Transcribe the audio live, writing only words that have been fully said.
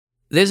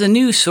There's a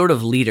new sort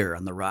of leader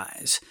on the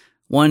rise,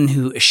 one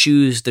who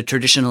eschews the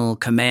traditional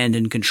command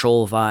and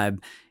control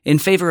vibe in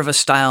favor of a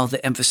style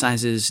that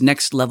emphasizes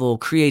next-level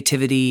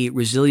creativity,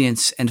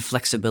 resilience, and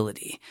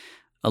flexibility,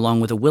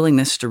 along with a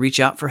willingness to reach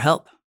out for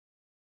help.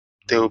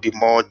 There will be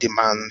more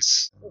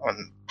demands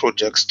on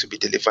projects to be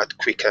delivered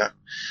quicker.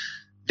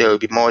 There will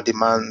be more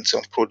demands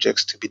on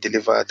projects to be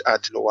delivered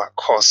at lower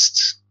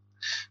costs.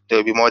 There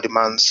will be more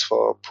demands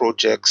for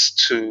projects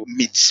to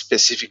meet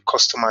specific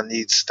customer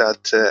needs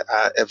that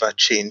are ever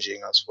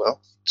changing as well.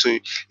 So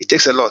it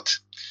takes a lot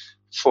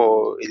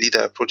for a leader,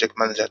 a project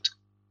manager to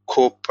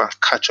cope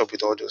and catch up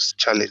with all those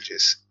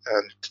challenges.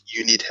 And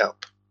you need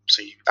help.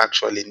 So you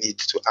actually need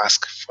to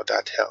ask for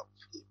that help.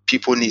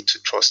 People need to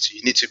trust you.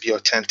 You need to be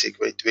authentic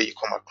with the way you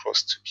come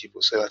across to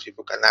people so that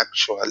people can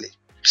actually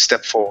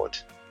step forward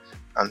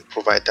and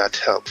provide that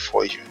help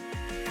for you.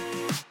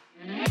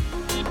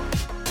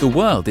 The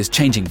world is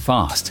changing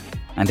fast,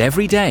 and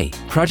every day,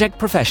 project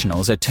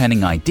professionals are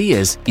turning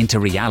ideas into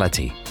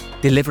reality,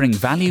 delivering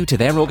value to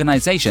their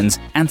organizations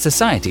and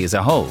society as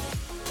a whole.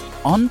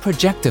 On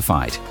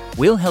Projectified,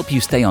 we'll help you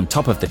stay on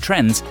top of the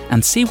trends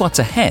and see what's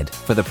ahead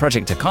for the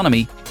project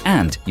economy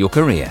and your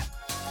career.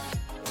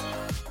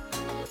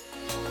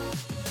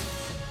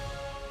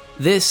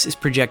 This is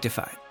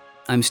Projectified.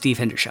 I'm Steve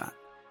Hendershot.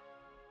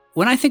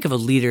 When I think of a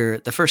leader,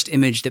 the first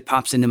image that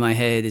pops into my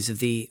head is of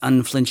the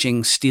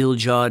unflinching,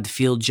 steel-jawed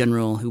field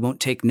general who won't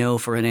take no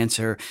for an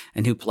answer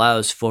and who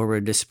plows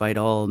forward despite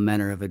all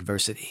manner of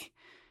adversity.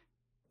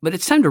 But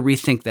it's time to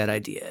rethink that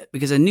idea,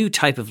 because a new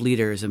type of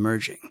leader is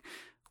emerging,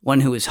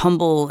 one who is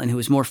humble and who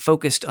is more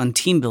focused on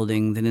team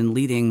building than in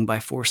leading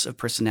by force of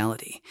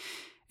personality.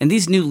 And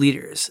these new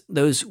leaders,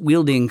 those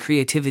wielding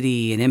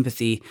creativity and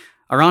empathy,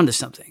 are onto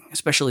something,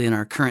 especially in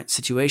our current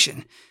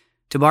situation.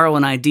 To borrow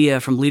an idea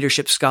from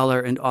leadership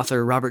scholar and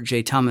author Robert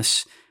J.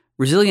 Thomas,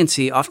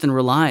 resiliency often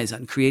relies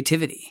on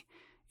creativity.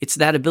 It's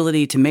that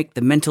ability to make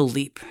the mental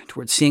leap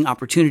towards seeing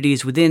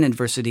opportunities within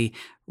adversity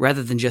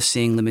rather than just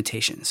seeing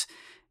limitations.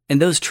 And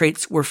those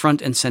traits were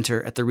front and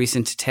center at the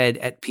recent TED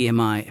at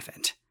PMI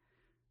event.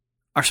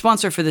 Our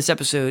sponsor for this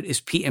episode is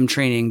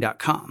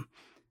pmtraining.com.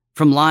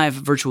 From live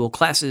virtual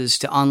classes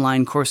to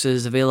online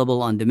courses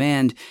available on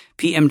demand,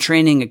 PM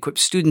Training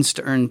equips students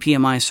to earn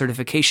PMI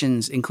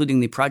certifications, including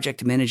the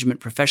Project Management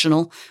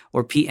Professional,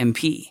 or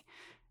PMP.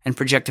 And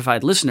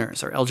Projectified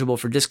listeners are eligible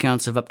for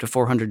discounts of up to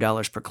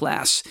 $400 per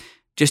class.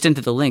 Just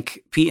enter the link,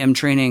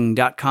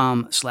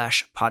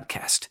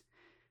 pmtraining.com/podcast.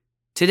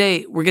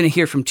 Today, we're going to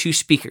hear from two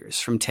speakers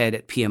from TED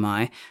at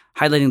PMI,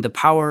 highlighting the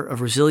power of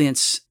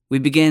resilience. We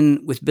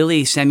begin with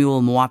Billy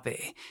Samuel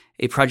Mwape,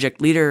 a project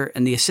leader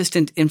and the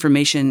Assistant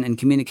Information and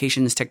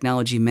Communications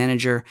Technology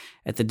Manager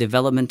at the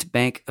Development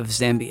Bank of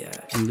Zambia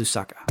in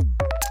Lusaka.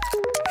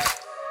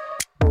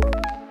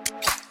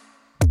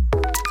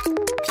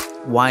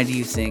 Why do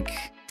you think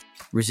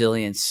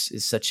resilience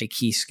is such a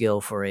key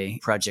skill for a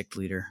project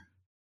leader?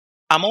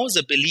 I'm always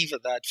a believer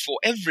that for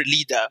every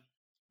leader,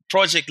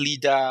 project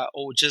leader,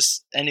 or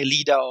just any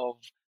leader of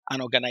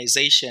an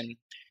organization,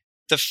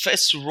 the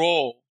first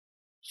role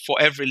for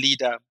every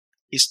leader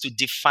is to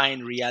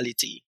define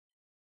reality.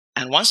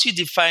 And once you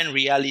define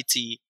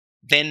reality,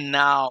 then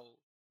now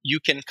you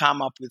can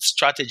come up with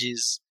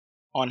strategies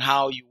on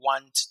how you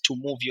want to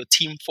move your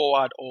team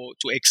forward or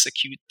to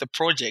execute the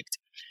project.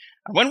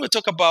 And when we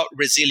talk about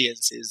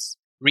resiliences,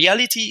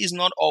 reality is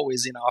not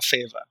always in our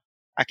favor.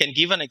 I can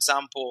give an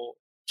example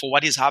for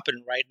what is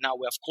happening right now.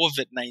 We have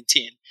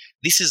COVID-19.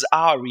 This is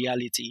our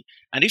reality.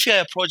 And if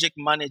you're a project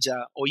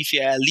manager or if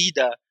you're a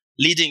leader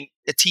leading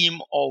a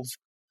team of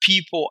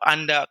people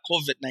under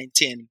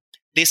COVID-19,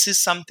 this is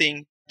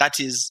something that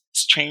is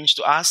strange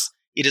to us.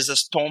 It is a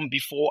storm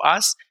before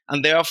us.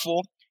 And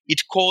therefore,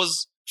 it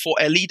calls for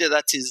a leader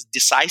that is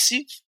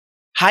decisive,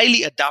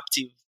 highly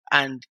adaptive,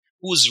 and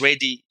who's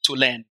ready to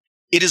learn.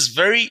 It is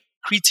very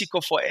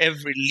critical for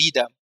every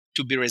leader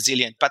to be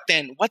resilient. But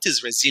then what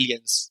is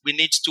resilience? We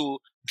need to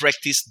break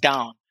this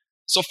down.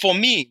 So for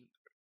me,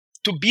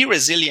 to be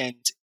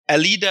resilient, a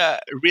leader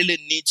really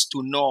needs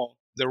to know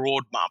the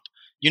roadmap.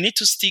 You need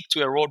to stick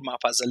to a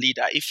roadmap as a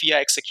leader. If you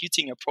are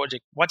executing a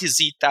project, what is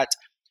it that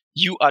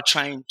you are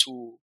trying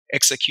to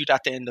execute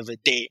at the end of the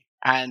day?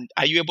 And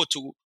are you able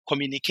to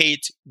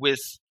communicate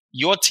with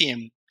your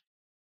team?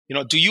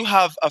 Do you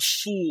have a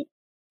full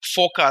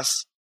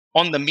focus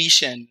on the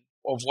mission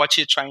of what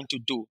you're trying to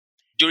do?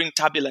 During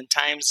turbulent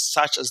times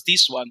such as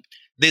this one,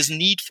 there's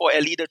need for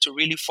a leader to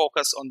really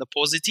focus on the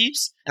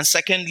positives. And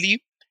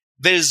secondly,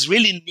 there's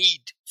really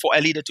need for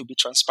a leader to be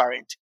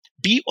transparent.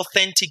 Be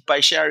authentic by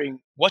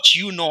sharing what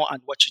you know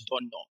and what you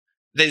don't know.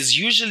 There's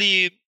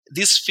usually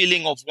this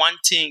feeling of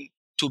wanting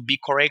to be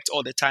correct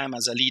all the time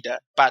as a leader,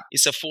 but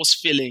it's a false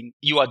feeling.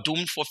 You are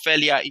doomed for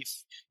failure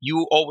if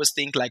you always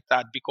think like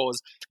that,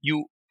 because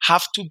you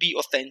have to be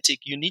authentic.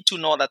 You need to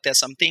know that there's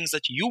some things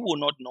that you will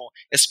not know,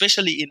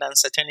 especially in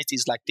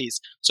uncertainties like this.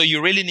 So you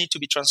really need to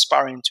be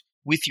transparent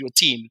with your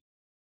team.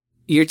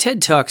 Your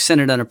TED Talk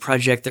centered on a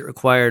project that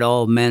required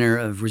all manner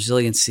of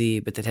resiliency,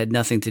 but that had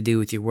nothing to do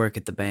with your work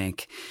at the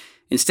bank.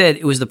 Instead,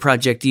 it was the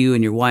project you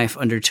and your wife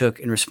undertook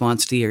in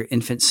response to your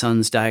infant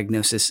son's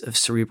diagnosis of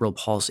cerebral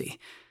palsy.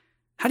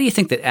 How do you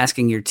think that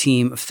asking your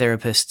team of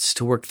therapists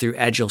to work through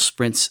agile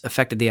sprints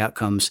affected the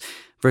outcomes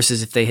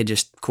versus if they had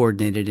just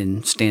coordinated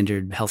in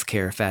standard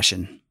healthcare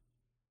fashion?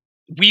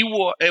 We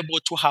were able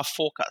to have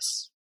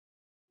focus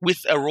with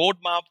a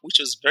roadmap which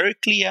was very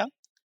clear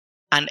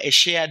and a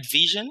shared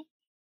vision.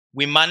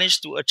 We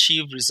managed to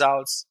achieve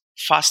results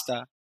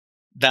faster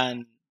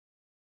than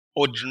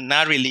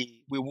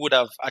ordinarily we would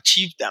have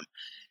achieved them.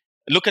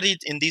 Look at it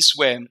in this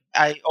way.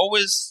 I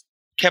always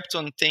kept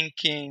on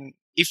thinking,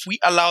 if we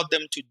allowed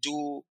them to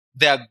do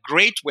their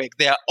great work,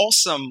 they are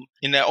awesome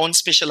in their own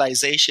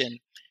specialization.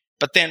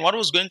 But then what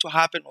was going to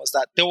happen was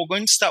that they were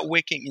going to start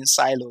working in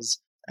silos.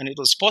 And it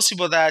was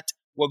possible that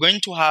we're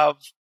going to have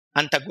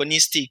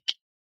antagonistic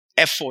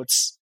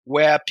efforts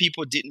where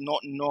people did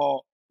not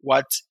know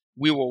what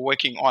we were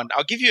working on.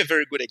 I'll give you a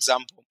very good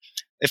example.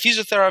 A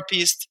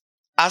physiotherapist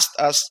asked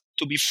us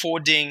to be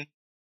folding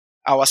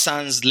our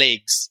son's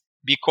legs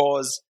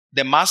because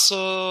the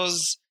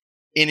muscles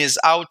in his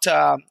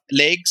outer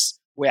legs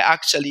were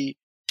actually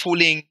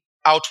pulling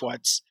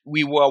outwards.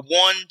 We were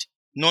warned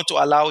not to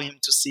allow him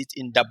to sit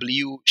in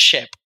W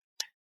shape.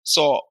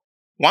 So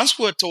once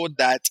we were told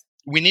that,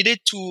 we needed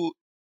to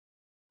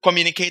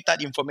communicate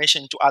that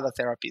information to other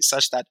therapists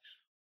such that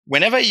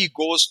whenever he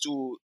goes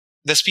to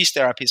the speech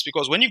therapist,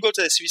 because when you go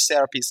to the speech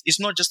therapist, it's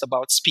not just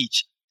about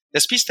speech.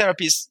 The speech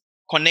therapist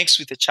connects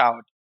with the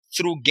child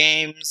through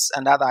games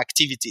and other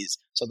activities.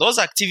 So those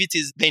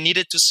activities, they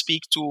needed to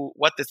speak to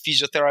what the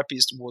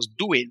physiotherapist was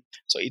doing.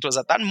 So it was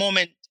at that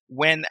moment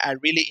when I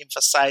really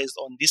emphasized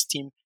on this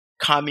team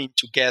coming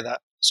together.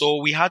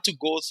 So we had to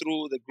go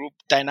through the group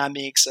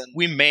dynamics and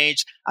we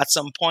merged. At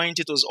some point,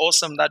 it was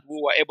awesome that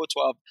we were able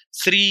to have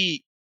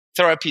 3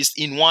 therapists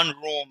in one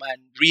room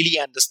and really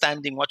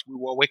understanding what we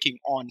were working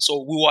on.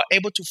 So we were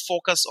able to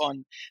focus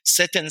on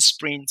certain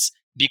sprints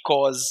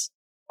because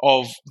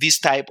of this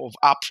type of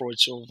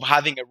approach of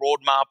having a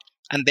roadmap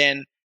and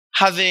then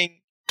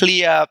having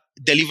clear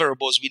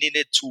deliverables we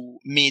needed to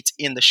meet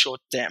in the short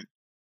term.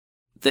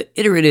 The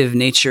iterative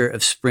nature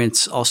of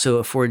sprints also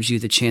affords you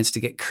the chance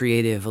to get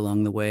creative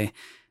along the way.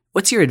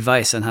 What's your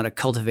advice on how to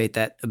cultivate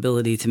that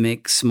ability to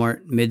make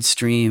smart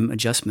midstream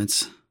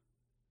adjustments?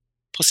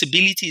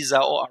 Possibilities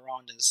are all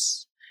around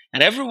us.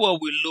 And everywhere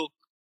we look,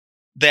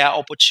 there are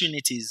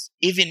opportunities,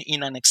 even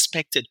in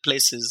unexpected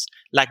places,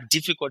 like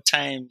difficult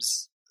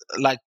times,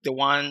 like the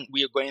one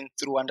we are going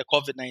through under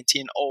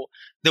COVID-19, or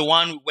the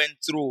one we went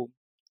through,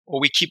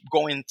 or we keep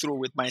going through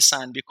with my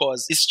son,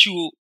 because it's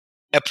still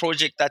a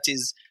project that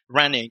is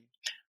running.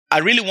 I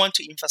really want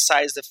to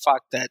emphasize the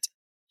fact that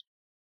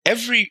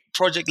every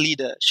project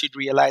leader should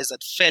realize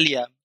that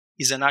failure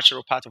is a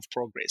natural part of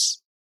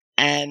progress.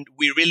 And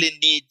we really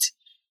need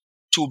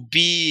to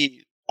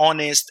be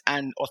honest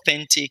and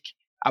authentic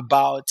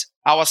about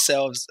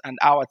ourselves and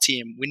our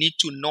team. We need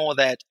to know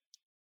that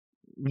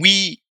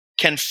we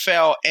can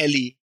fail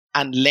early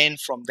and learn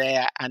from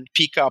there and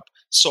pick up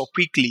so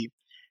quickly.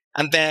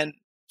 And then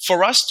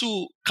for us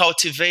to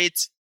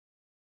cultivate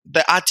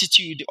the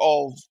attitude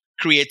of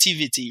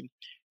creativity,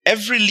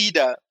 every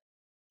leader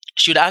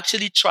should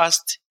actually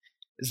trust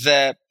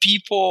the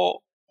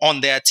people on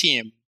their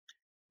team.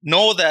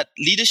 Know that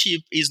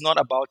leadership is not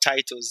about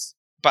titles,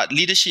 but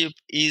leadership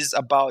is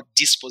about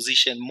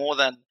disposition more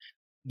than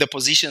the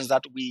positions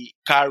that we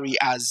carry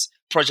as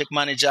project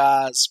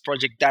managers,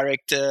 project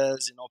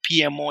directors,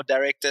 PMO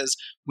directors.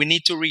 We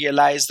need to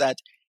realize that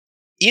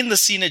in the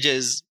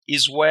synergies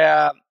is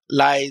where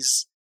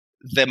lies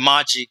the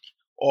magic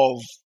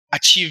of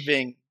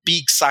achieving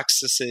big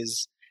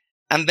successes.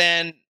 And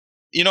then,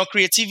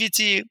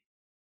 creativity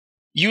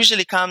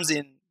usually comes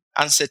in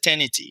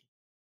uncertainty.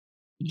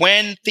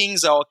 When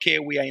things are okay,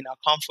 we are in our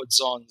comfort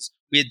zones.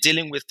 We are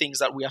dealing with things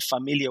that we are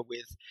familiar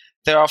with.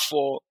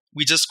 Therefore,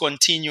 we just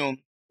continue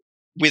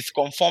with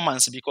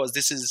conformance because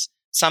this is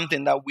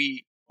something that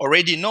we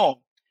already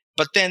know.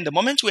 But then the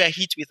moment we are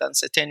hit with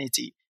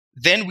uncertainty,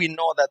 then we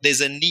know that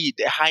there's a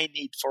high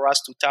need for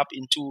us to tap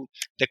into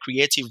the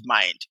creative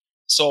mind.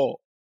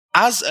 So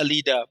as a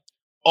leader,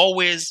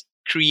 always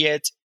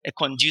create a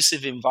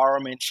conducive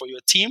environment for your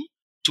team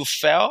to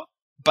fail.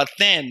 But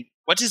then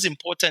what is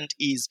important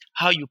is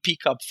how you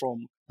pick up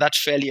from that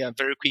failure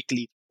very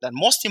quickly. Then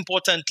most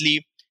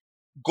importantly,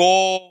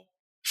 go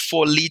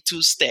for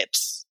little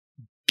steps.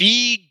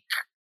 Big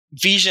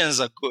visions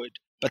are good,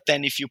 but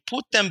then if you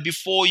put them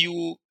before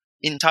you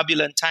in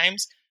turbulent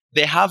times,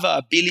 they have an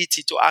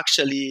ability to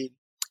actually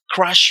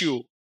crush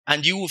you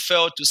and you will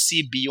fail to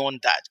see beyond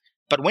that.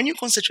 But when you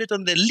concentrate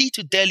on the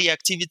little daily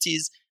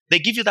activities, they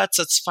give you that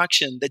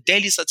satisfaction, the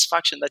daily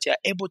satisfaction that you're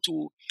able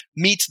to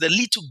meet the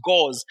little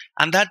goals,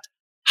 and that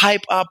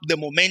hype up the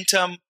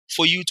momentum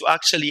for you to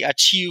actually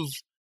achieve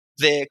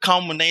the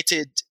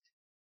culminated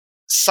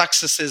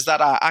successes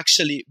that are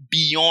actually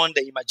beyond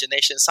the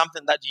imagination,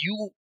 something that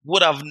you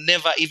would have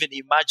never even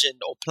imagined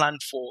or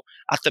planned for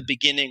at the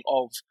beginning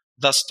of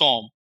the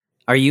storm.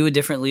 Are you a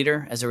different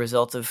leader as a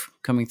result of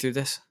coming through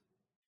this?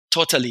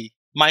 Totally.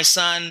 My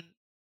son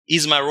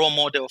is my role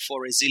model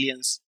for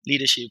resilience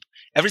leadership.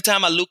 Every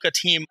time I look at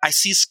him, I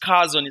see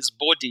scars on his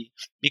body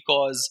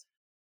because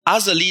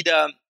as a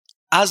leader,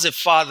 as a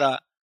father,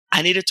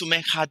 I needed to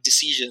make hard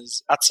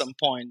decisions at some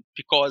point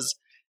because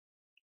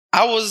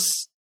I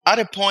was at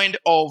a point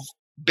of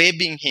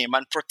babying him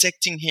and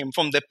protecting him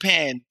from the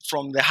pain,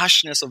 from the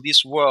harshness of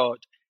this world,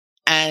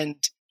 and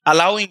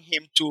allowing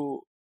him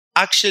to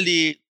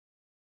actually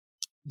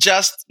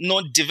just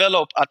not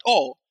develop at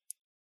all.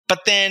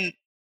 But then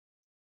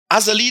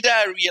as a leader,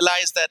 I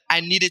realized that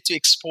I needed to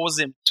expose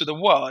him to the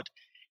world.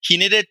 He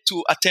needed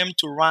to attempt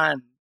to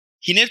run.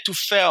 He needed to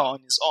fail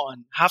on his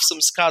own, have some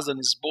scars on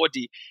his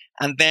body,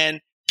 and then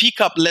pick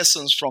up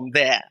lessons from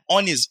there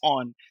on his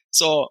own.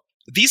 So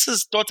this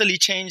has totally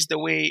changed the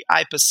way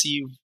I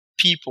perceive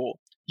people.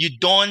 You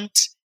don't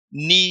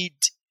need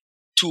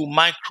to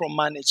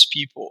micromanage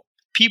people.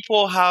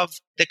 People have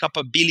the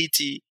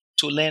capability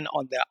to learn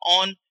on their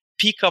own,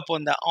 pick up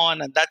on their own,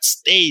 and that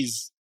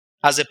stays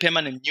as a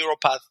permanent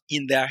neuropath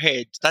in their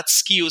head. That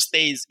skill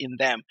stays in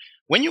them.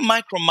 When you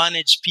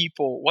micromanage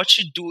people, what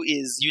you do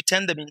is you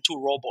turn them into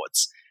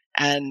robots.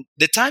 And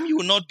the time you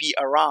will not be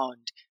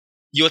around,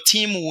 your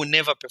team will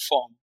never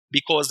perform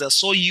because they're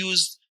so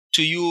used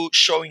to you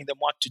showing them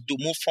what to do,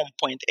 move from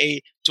point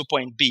A to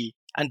point B.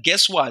 And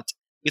guess what?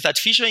 With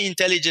artificial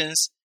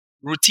intelligence,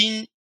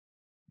 routine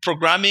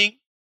programming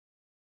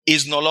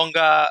is no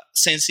longer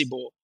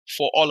sensible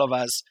for all of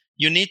us.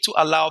 You need to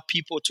allow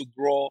people to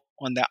grow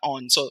on their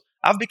own. So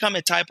I've become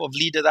a type of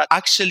leader that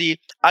actually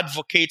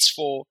advocates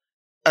for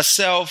a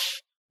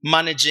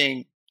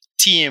self-managing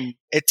team,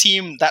 a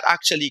team that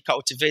actually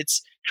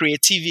cultivates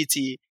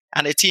creativity,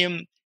 and a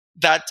team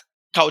that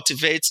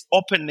cultivates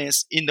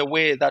openness in the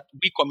way that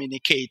we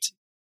communicate.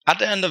 At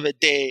the end of the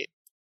day,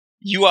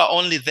 you are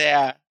only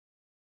there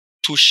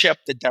to shape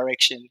the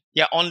direction.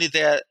 You're only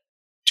there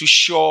to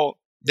show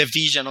the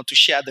vision or to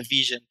share the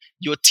vision.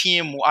 Your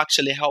team will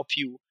actually help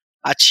you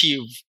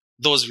achieve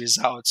those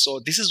results. So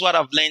this is what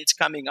I've learned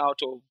coming out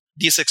of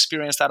this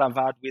experience that I've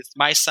had with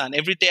my son.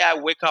 Every day I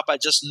wake up, I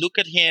just look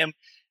at him,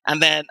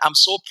 and then I'm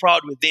so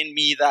proud within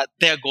me that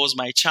there goes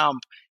my champ.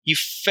 He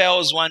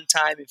fails one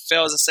time, he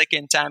fails the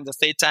second time, the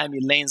third time he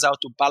learns how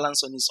to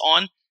balance on his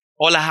own.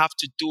 All I have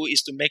to do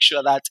is to make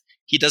sure that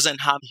he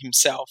doesn't harm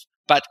himself.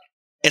 But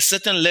a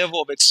certain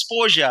level of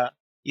exposure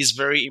is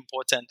very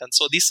important. And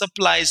so this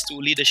applies to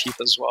leadership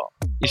as well,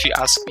 if you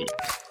ask me.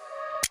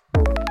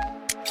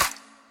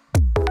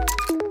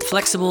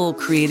 Flexible,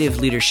 creative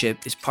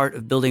leadership is part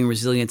of building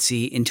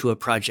resiliency into a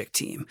project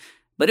team.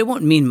 But it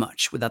won't mean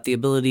much without the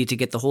ability to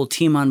get the whole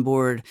team on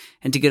board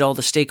and to get all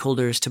the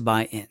stakeholders to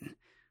buy in.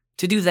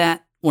 To do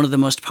that, one of the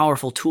most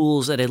powerful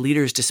tools at a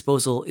leader's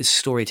disposal is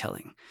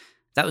storytelling.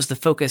 That was the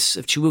focus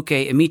of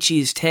Chibuke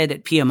Amichi's TED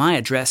at PMI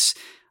address.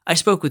 I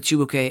spoke with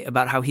Chibuke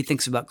about how he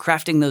thinks about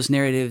crafting those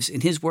narratives in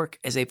his work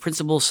as a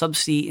principal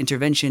subsea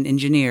intervention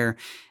engineer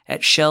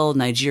at Shell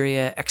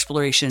Nigeria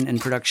Exploration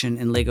and Production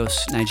in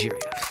Lagos,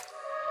 Nigeria.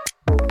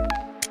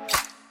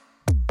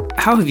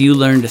 How have you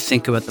learned to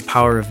think about the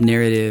power of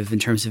narrative in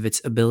terms of its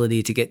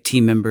ability to get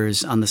team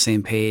members on the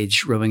same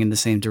page, rowing in the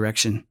same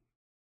direction?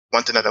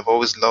 One thing that I've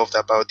always loved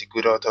about the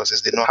good authors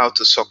is they know how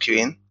to suck you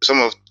in. Some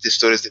of the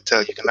stories they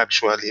tell, you can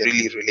actually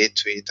really relate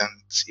to it and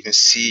even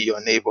see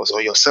your neighbors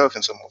or yourself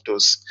in some of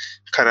those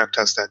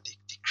characters that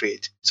they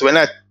create. So when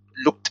I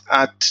looked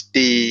at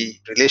the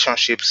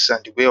relationships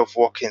and the way of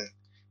working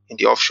in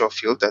the offshore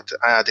field that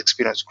I had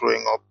experienced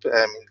growing up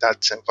in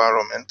that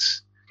environment,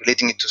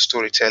 relating it to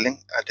storytelling,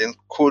 and then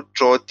could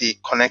draw the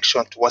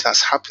connection to what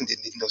has happened in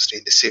the industry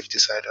in the safety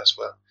side as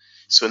well.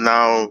 So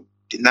now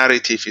the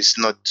narrative is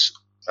not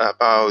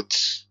about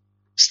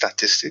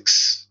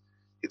statistics.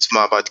 It's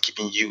more about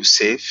keeping you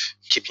safe,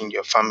 keeping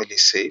your family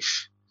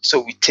safe. So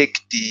we take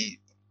the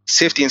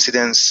safety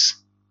incidents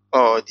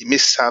or the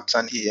mishaps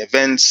and the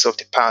events of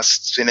the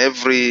past. So in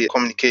every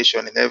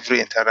communication, in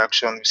every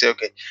interaction, we say,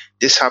 okay,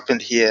 this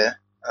happened here,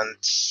 and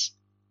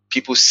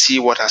people see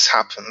what has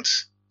happened.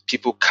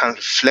 People can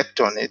reflect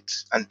on it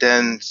and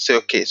then say,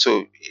 okay,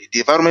 so the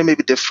environment may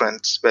be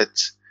different, but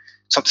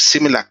something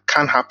similar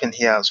can happen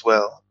here as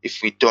well if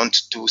we don't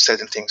do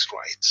certain things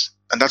right.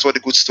 And that's what a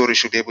good story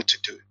should be able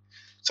to do.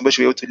 Somebody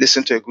should be able to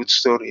listen to a good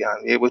story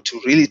and be able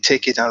to really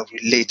take it and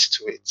relate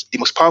to it. The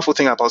most powerful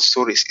thing about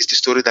stories is the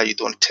story that you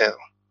don't tell.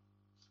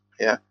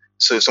 Yeah.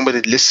 So if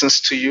somebody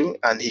listens to you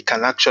and he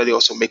can actually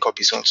also make up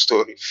his own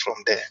story from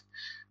there,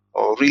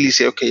 or really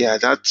say, okay, yeah,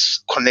 that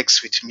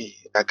connects with me.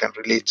 I can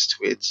relate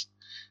to it.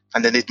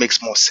 And then it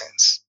makes more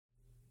sense.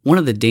 One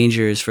of the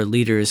dangers for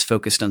leaders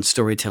focused on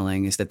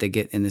storytelling is that they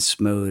get in this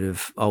mode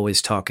of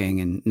always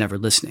talking and never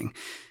listening.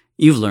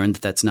 You've learned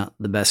that that's not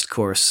the best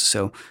course.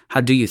 So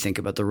how do you think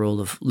about the role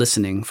of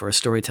listening for a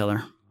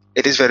storyteller?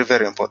 It is very,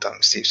 very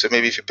important, Steve. So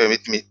maybe if you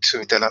permit me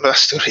to tell another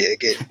story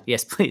again.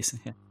 Yes, please.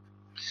 Yeah.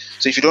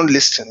 So if you don't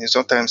listen,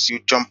 sometimes you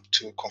jump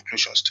to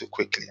conclusions too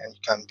quickly and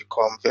you can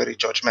become very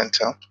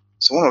judgmental.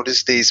 So one of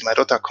these days, my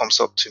daughter comes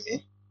up to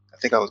me. I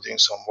think I was doing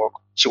some work.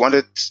 She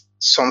wanted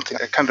something.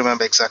 I can't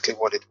remember exactly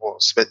what it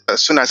was. But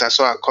as soon as I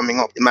saw her coming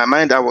up, in my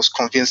mind, I was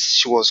convinced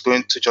she was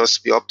going to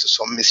just be up to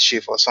some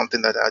mischief or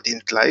something that I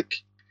didn't like.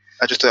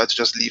 I just told her to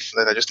just leave,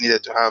 that I just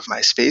needed to have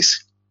my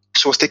space.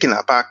 She was taken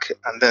aback.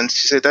 And then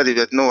she said, Daddy,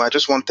 no, I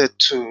just wanted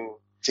to,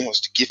 I think it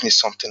was to give me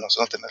something or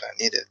something that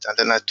I needed. And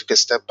then I took a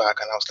step back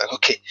and I was like,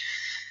 okay,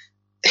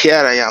 here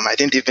I am. I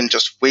didn't even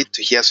just wait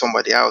to hear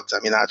somebody out. I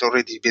mean, I'd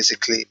already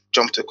basically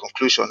jumped to a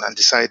conclusion and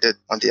decided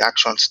on the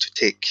actions to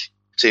take.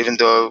 So even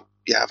though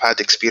I've had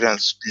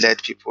experience,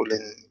 led people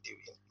in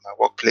my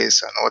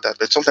workplace and all that,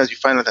 but sometimes you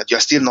find out that you're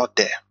still not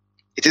there.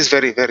 It is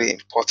very, very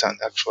important,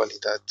 actually,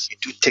 that you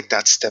do take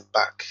that step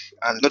back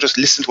and not just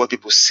listen to what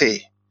people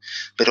say,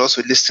 but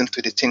also listen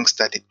to the things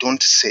that they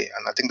don't say.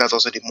 And I think that's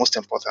also the most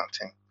important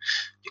thing.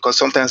 Because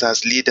sometimes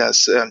as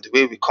leaders, the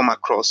way we come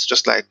across,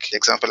 just like the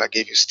example I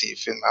gave you,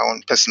 Steve, in my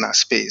own personal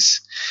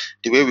space,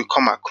 the way we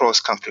come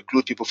across can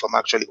preclude people from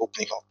actually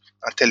opening up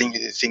and telling you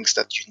the things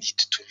that you need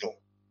to know.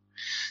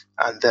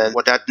 And then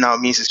what that now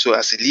means is, so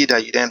as a leader,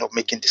 you end up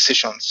making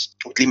decisions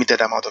with limited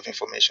amount of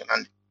information.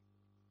 And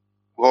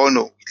we all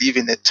know we live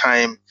in a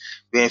time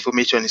where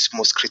information is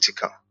most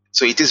critical.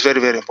 So it is very,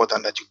 very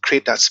important that you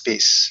create that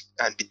space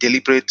and be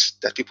deliberate,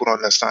 that people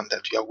understand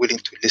that you are willing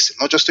to listen,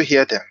 not just to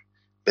hear them,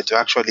 but to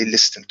actually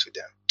listen to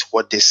them, to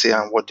what they say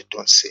and what they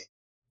don't say.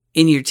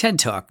 In your TED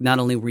Talk, not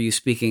only were you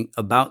speaking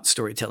about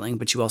storytelling,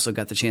 but you also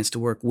got the chance to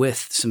work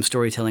with some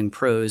storytelling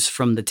pros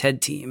from the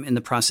TED team in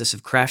the process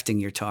of crafting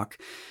your talk.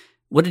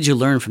 What did you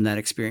learn from that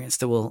experience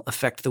that will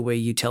affect the way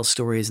you tell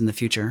stories in the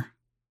future?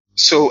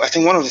 So I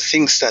think one of the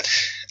things that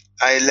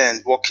I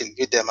learned working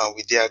with them and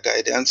with their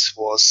guidance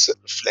was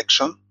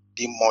reflection,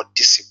 being more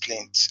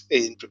disciplined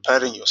in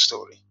preparing your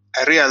story.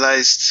 I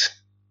realized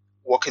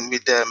working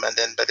with them, and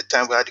then by the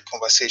time we had the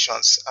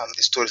conversations and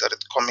the stories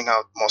started coming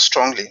out more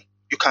strongly,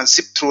 you can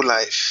zip through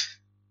life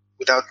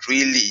without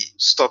really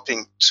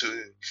stopping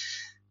to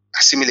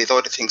assimilate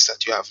all the things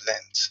that you have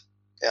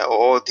learned, or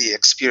all the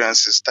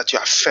experiences that you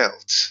have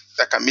felt.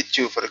 That can meet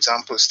you, for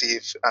example,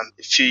 Steve, and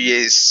a few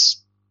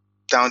years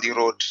down the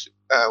road,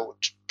 I would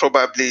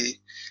probably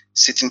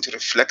sitting to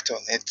reflect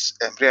on it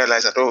and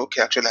realize that,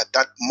 actually at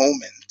that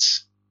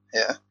moment,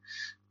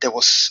 there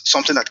was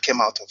something that came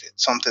out of it,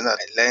 something that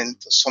I learned,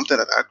 or something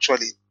that I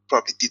actually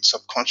probably did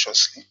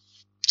subconsciously.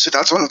 So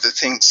that's one of the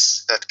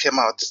things that came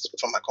out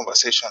from my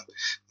conversation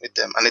with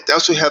them. And it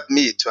also helped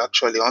me to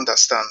actually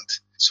understand.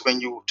 So when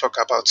you talk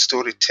about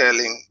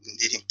storytelling,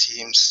 leading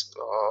teams,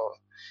 or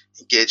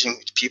engaging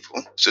with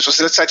people, so it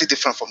was slightly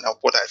different from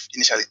what I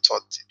initially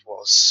thought it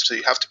was. So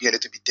you have to be a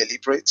little bit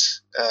deliberate.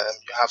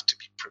 You have to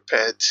be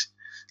prepared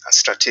and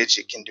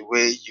strategic in the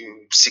way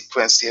you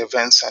sequence the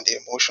events and the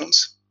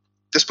emotions.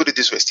 Let's put it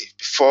this way, Steve.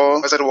 Before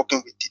I started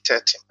working with the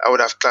TED team, I would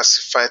have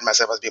classified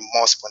myself as being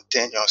more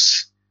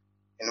spontaneous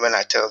in when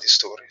I tell the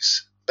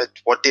stories. But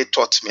what they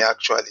taught me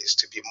actually is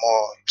to be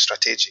more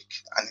strategic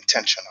and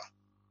intentional.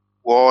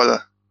 We all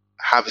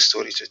have a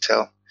story to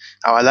tell.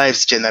 Our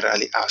lives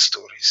generally are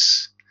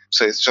stories.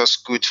 So it's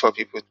just good for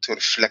people to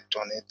reflect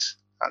on it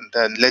and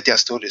then let their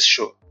stories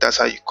show. That's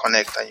how you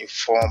connect and you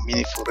form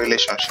meaningful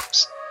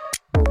relationships.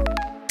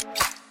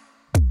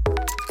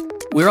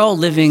 We're all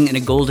living in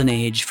a golden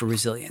age for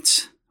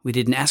resilience. We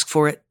didn't ask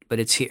for it, but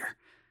it's here.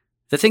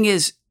 The thing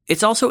is,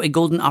 it's also a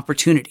golden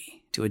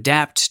opportunity to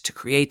adapt, to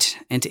create,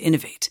 and to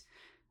innovate.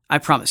 I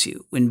promise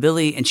you, when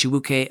Billy and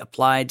Chiwuke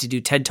applied to do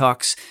TED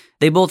Talks,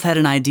 they both had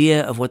an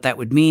idea of what that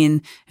would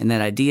mean, and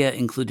that idea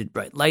included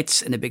bright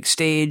lights and a big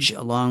stage,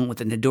 along with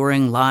an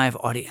adoring live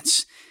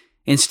audience.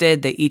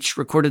 Instead, they each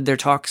recorded their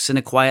talks in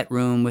a quiet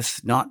room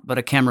with naught but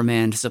a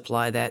cameraman to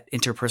supply that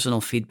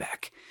interpersonal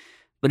feedback.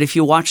 But if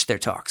you watch their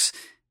talks,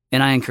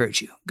 and I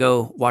encourage you,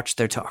 go watch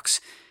their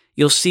talks,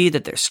 you'll see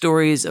that their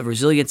stories of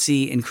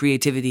resiliency and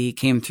creativity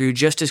came through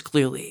just as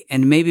clearly,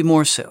 and maybe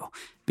more so,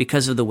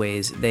 because of the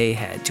ways they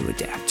had to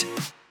adapt.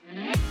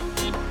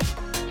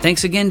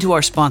 Thanks again to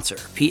our sponsor,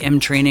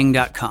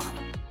 pmtraining.com.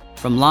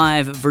 From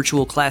live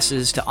virtual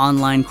classes to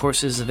online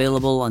courses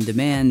available on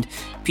demand,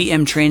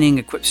 PM Training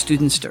equips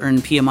students to earn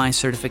PMI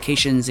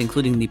certifications,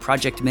 including the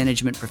Project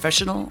Management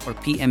Professional, or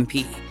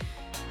PMP.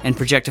 And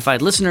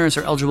Projectified listeners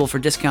are eligible for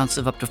discounts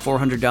of up to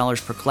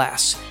 $400 per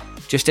class.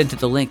 Just enter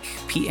the link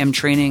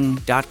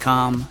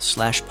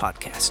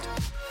pmtraining.com/podcast.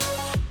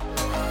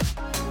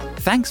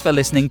 Thanks for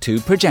listening to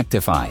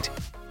Projectified.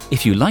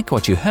 If you like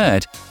what you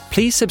heard,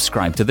 please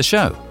subscribe to the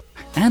show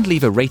and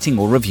leave a rating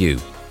or review.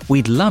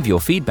 We'd love your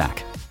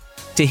feedback.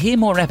 To hear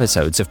more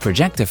episodes of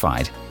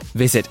Projectified,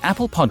 visit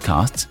Apple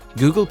Podcasts,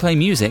 Google Play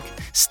Music,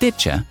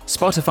 Stitcher,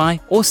 Spotify,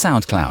 or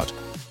SoundCloud,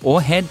 or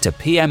head to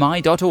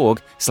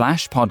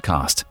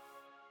pmi.org/podcast.